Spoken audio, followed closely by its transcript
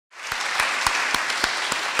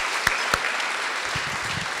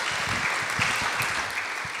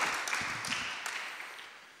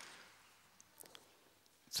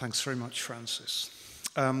Thanks very much, Francis.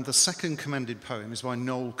 The second commended poem is by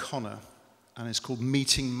Noel Connor, and it's called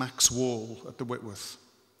Meeting Max Wall at the Whitworth.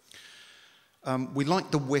 We like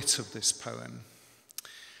the wit of this poem.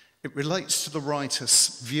 It relates to the writer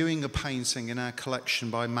viewing a painting in our collection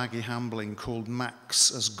by Maggie Hambling called Max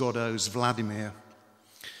as Godot's Vladimir.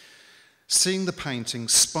 Seeing the painting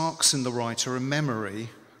sparks in the writer a memory.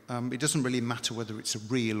 It doesn't really matter whether it's a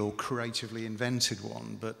real or creatively invented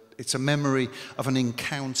one, but it's a memory of an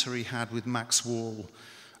encounter he had with Max Wall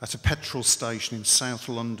at a petrol station in South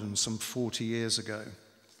London some 40 years ago.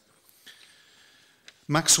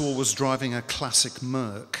 Max Wall was driving a classic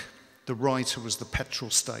Merc. The writer was the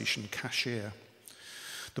petrol station cashier.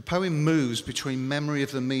 The poem moves between memory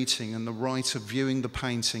of the meeting and the writer viewing the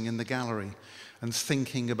painting in the gallery and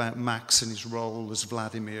thinking about Max and his role as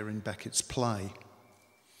Vladimir in Beckett's play.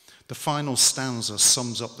 The final stanza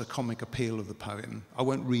sums up the comic appeal of the poem. I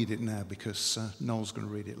won't read it now because Noel's going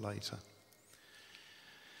to read it later.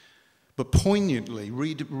 But poignantly,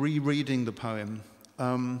 rereading the poem,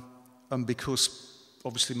 and because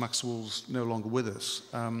obviously Max Wall's no longer with us,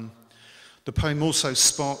 the poem also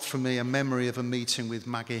sparked for me a memory of a meeting with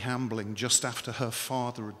Maggie Hambling just after her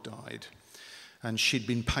father had died. And she'd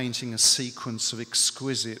been painting a sequence of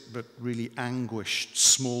exquisite but really anguished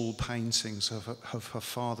small paintings of her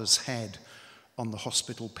father's head on the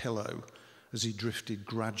hospital pillow as he drifted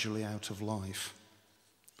gradually out of life.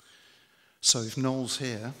 So if Noel's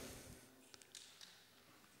here,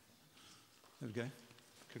 there we go.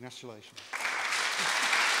 Congratulations.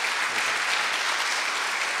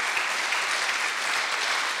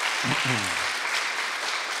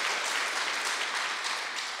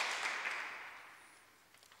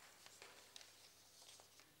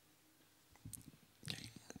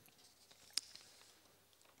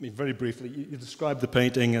 I mean, very briefly, you described the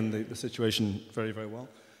painting and the situation very, very well.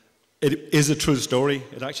 It is a true story.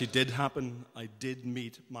 It actually did happen. I did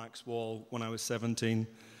meet Max Wall when I was 17.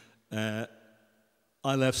 I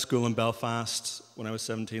left school in Belfast when I was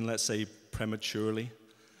 17, let's say prematurely.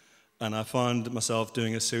 And I found myself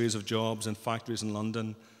doing a series of jobs in factories in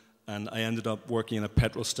London. And I ended up working in a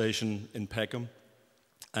petrol station in Peckham.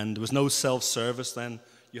 And there was no self-service then.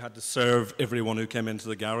 You had to serve everyone who came into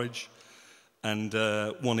the garage. And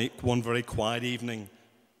one very quiet evening,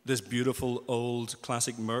 this beautiful old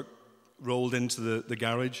classic Merc rolled into the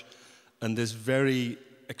garage, and this very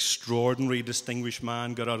extraordinary, distinguished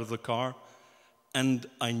man got out of the car. And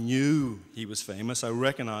I knew he was famous. I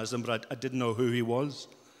recognized him, but I didn't know who he was.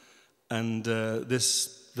 And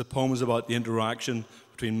the poem was about the interaction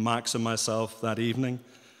between Max and myself that evening.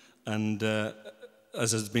 And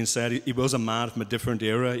as has been said, he was a man from a different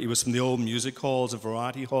era. He was from the old music halls and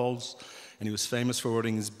variety halls. And he was famous for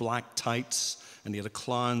wearing his black tights, and he had a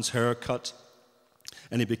clown's haircut.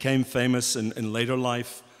 And he became famous in later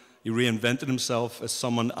life. He reinvented himself as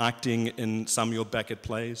someone acting in Samuel Beckett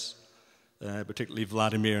plays, particularly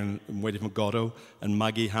Vladimir and Waiting for Godot, and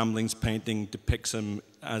Maggie Hambling's painting depicts him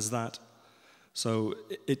as that. So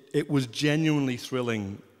it was genuinely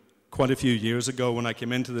thrilling quite a few years ago when I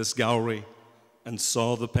came into this gallery and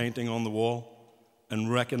saw the painting on the wall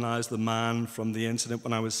and recognized the man from the incident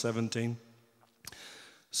when I was 17.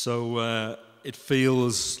 So it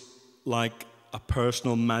feels like a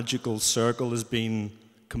personal magical circle has been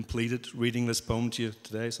completed reading this poem to you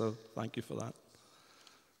today, so thank you for that.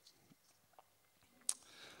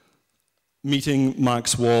 Meeting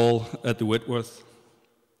Max Wall at the Whitworth.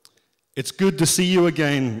 It's good to see you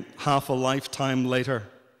again half a lifetime later.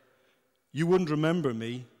 You wouldn't remember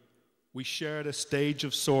me. We shared a stage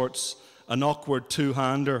of sorts, an awkward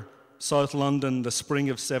two-hander, South London, the spring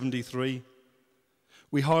of '73.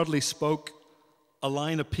 We hardly spoke, a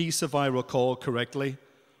line apiece if I recall correctly,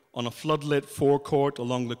 on a floodlit forecourt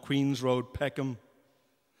along the Queen's Road, Peckham.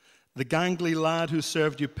 The gangly lad who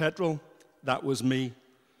served you petrol, that was me.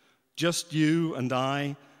 Just you and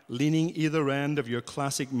I, leaning either end of your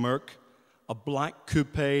classic Merc, a black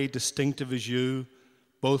coupe distinctive as you,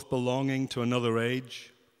 both belonging to another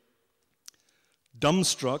age.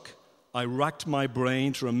 Dumbstruck, I racked my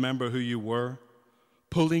brain to remember who you were,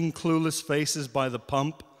 pulling clueless faces by the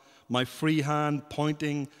pump, my free hand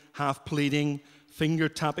pointing, half pleading, finger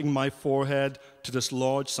tapping my forehead to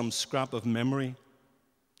dislodge some scrap of memory.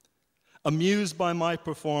 Amused by my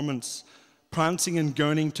performance, prancing and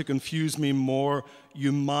gurning to confuse me more,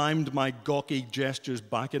 you mimed my gawky gestures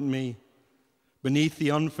back at me. Beneath the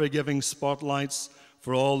unforgiving spotlights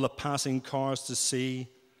for all the passing cars to see,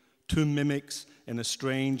 two mimics in a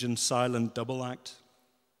strange and silent double act.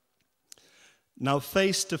 Now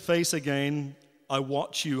face to face again, I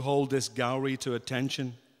watch you hold this gallery to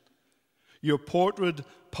attention. Your portrait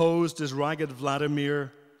posed as ragged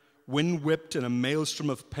Vladimir, wind-whipped in a maelstrom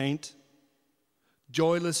of paint.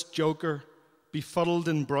 Joyless joker, befuddled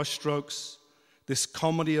in brushstrokes, this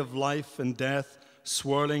comedy of life and death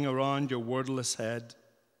swirling around your wordless head.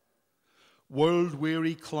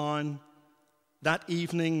 World-weary clown, that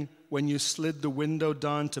evening when you slid the window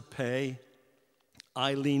down to pay,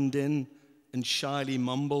 I leaned in and shyly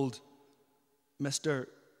mumbled, "Mister,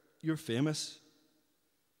 you're famous."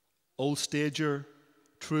 Old stager,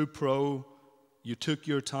 true pro, you took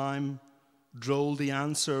your time, drolled the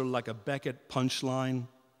answer like a Beckett punchline.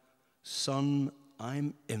 "Son,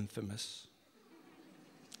 I'm infamous."